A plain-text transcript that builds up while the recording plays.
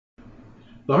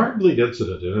The Heartbleed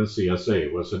incident in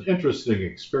NCSA was an interesting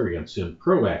experience in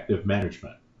proactive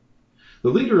management. The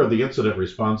leader of the incident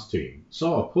response team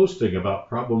saw a posting about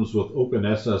problems with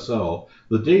OpenSSL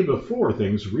the day before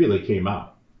things really came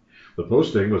out. The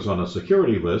posting was on a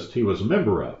security list he was a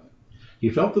member of. He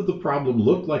felt that the problem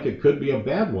looked like it could be a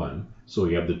bad one, so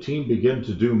he had the team begin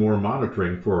to do more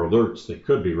monitoring for alerts that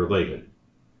could be related.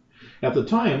 At the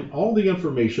time all the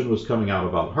information was coming out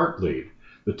about Heartbleed,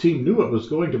 the team knew it was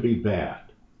going to be bad.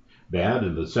 Bad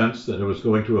in the sense that it was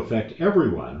going to affect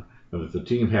everyone, and that the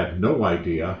team had no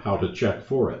idea how to check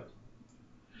for it.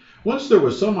 Once there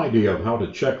was some idea of how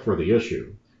to check for the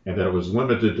issue, and that it was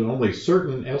limited to only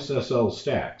certain SSL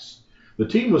stacks, the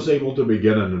team was able to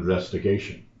begin an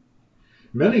investigation.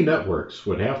 Many networks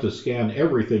would have to scan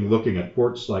everything looking at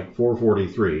ports like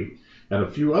 443 and a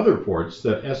few other ports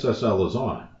that SSL is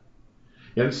on.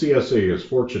 NCSA is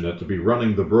fortunate to be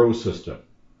running the BRO system.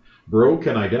 BRO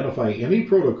can identify any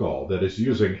protocol that is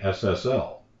using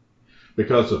SSL.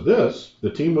 Because of this, the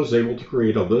team was able to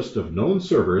create a list of known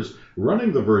servers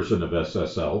running the version of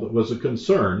SSL that was a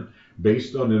concern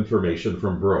based on information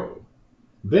from BRO.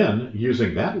 Then,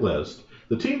 using that list,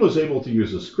 the team was able to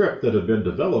use a script that had been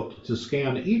developed to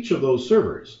scan each of those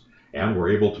servers, and were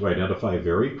able to identify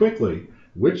very quickly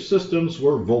which systems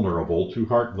were vulnerable to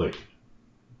Heartbleed.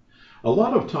 A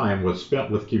lot of time was spent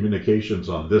with communications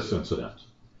on this incident.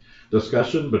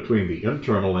 Discussion between the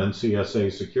internal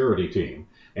NCSA security team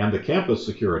and the campus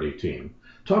security team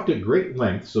talked at great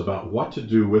lengths about what to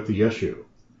do with the issue.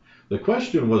 The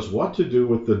question was what to do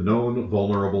with the known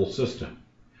vulnerable system.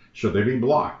 Should they be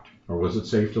blocked, or was it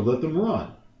safe to let them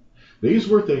run? These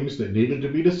were things that needed to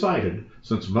be decided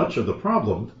since much of the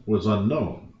problem was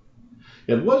unknown.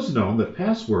 It was known that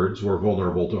passwords were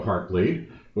vulnerable to Heartbleed,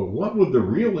 but what would the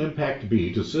real impact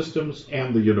be to systems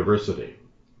and the university?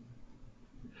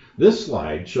 This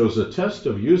slide shows a test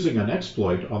of using an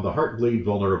exploit on the Heartbleed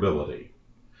vulnerability.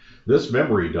 This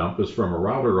memory dump is from a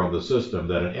router on the system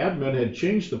that an admin had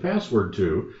changed the password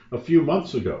to a few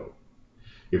months ago.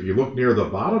 If you look near the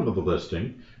bottom of the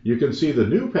listing, you can see the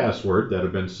new password that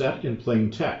had been set in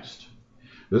plain text.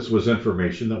 This was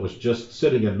information that was just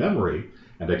sitting in memory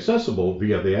and accessible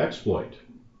via the exploit.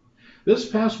 This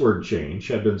password change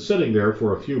had been sitting there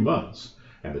for a few months,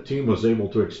 and the team was able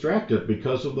to extract it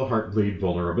because of the Heartbleed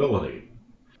vulnerability.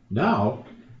 Now,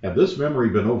 had this memory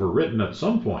been overwritten at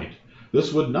some point,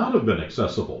 this would not have been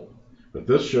accessible, but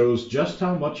this shows just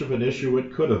how much of an issue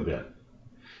it could have been.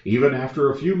 Even after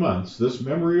a few months, this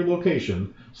memory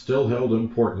location still held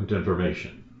important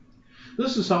information.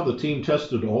 This is how the team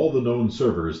tested all the known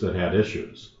servers that had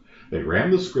issues. They ran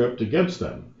the script against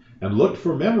them and looked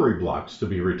for memory blocks to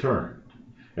be returned.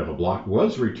 If a block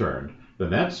was returned, then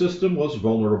that system was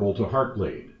vulnerable to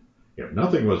Heartbleed. If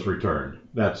nothing was returned,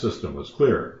 that system was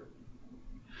clear.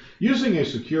 Using a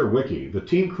secure wiki, the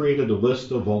team created a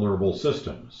list of vulnerable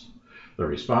systems. The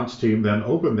response team then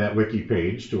opened that wiki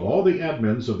page to all the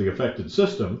admins of the affected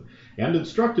system and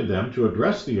instructed them to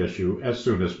address the issue as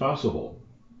soon as possible.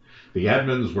 The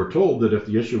admins were told that if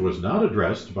the issue was not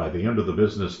addressed by the end of the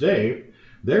business day,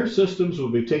 their systems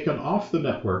would be taken off the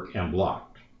network and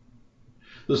blocked.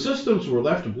 The systems were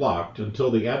left blocked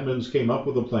until the admins came up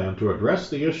with a plan to address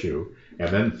the issue and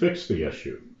then fix the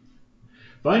issue.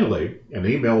 Finally, an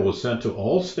email was sent to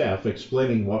all staff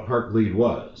explaining what Heartbleed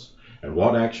was and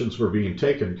what actions were being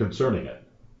taken concerning it.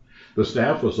 The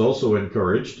staff was also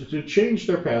encouraged to change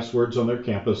their passwords on their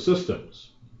campus systems.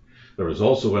 There was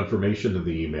also information in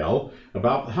the email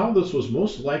about how this was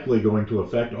most likely going to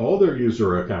affect all their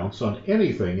user accounts on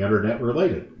anything internet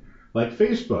related, like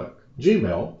Facebook,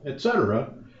 Gmail,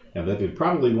 etc., and that they'd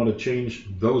probably want to change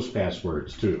those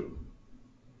passwords too.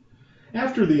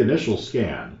 After the initial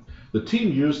scan, the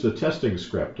team used the testing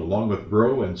script along with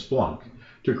Bro and Splunk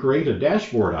to create a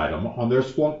dashboard item on their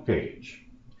Splunk page.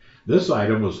 This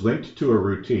item was linked to a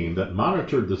routine that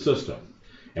monitored the system,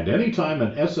 and any time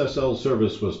an SSL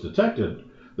service was detected,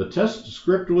 the test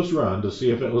script was run to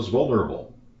see if it was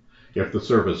vulnerable. If the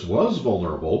service was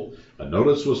vulnerable, a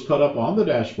notice was put up on the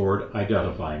dashboard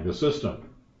identifying the system.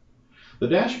 The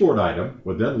dashboard item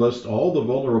would then list all the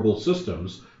vulnerable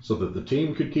systems so that the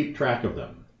team could keep track of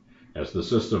them. As the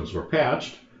systems were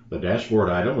patched, the dashboard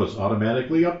item was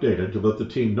automatically updated to let the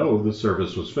team know the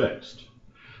service was fixed.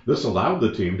 This allowed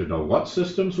the team to know what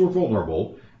systems were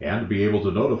vulnerable and be able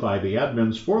to notify the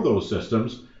admins for those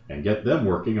systems and get them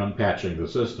working on patching the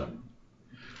system.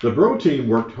 The Bro team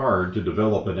worked hard to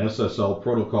develop an SSL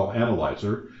protocol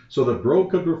analyzer so that Bro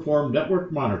could perform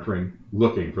network monitoring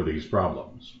looking for these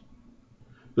problems.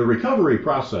 The recovery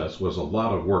process was a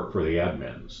lot of work for the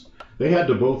admins. They had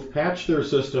to both patch their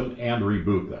system and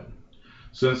reboot them.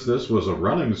 Since this was a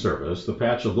running service, the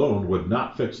patch alone would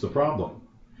not fix the problem.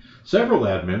 Several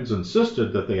admins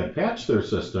insisted that they had patched their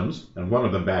systems and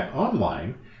wanted them back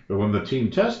online, but when the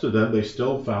team tested them, they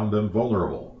still found them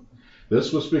vulnerable.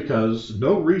 This was because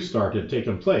no restart had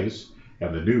taken place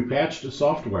and the new patched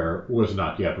software was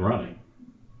not yet running.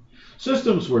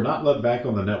 Systems were not let back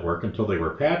on the network until they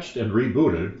were patched and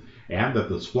rebooted, and that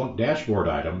the Splunk dashboard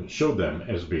item showed them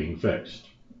as being fixed.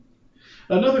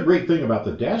 Another great thing about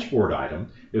the dashboard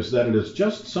item is that it is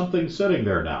just something sitting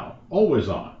there now, always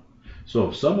on. So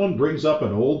if someone brings up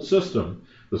an old system,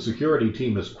 the security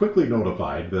team is quickly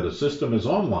notified that a system is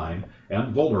online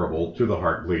and vulnerable to the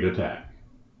Heartbleed attack.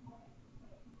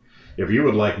 If you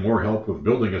would like more help with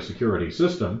building a security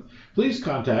system, please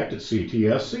contact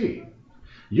CTSC.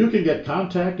 You can get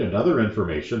contact and other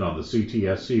information on the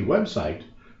CTSC website,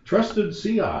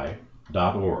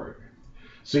 trustedci.org.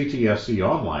 CTSC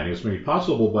Online is made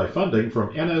possible by funding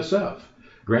from NSF,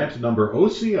 grant number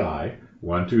OCI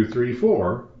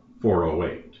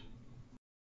 1234408.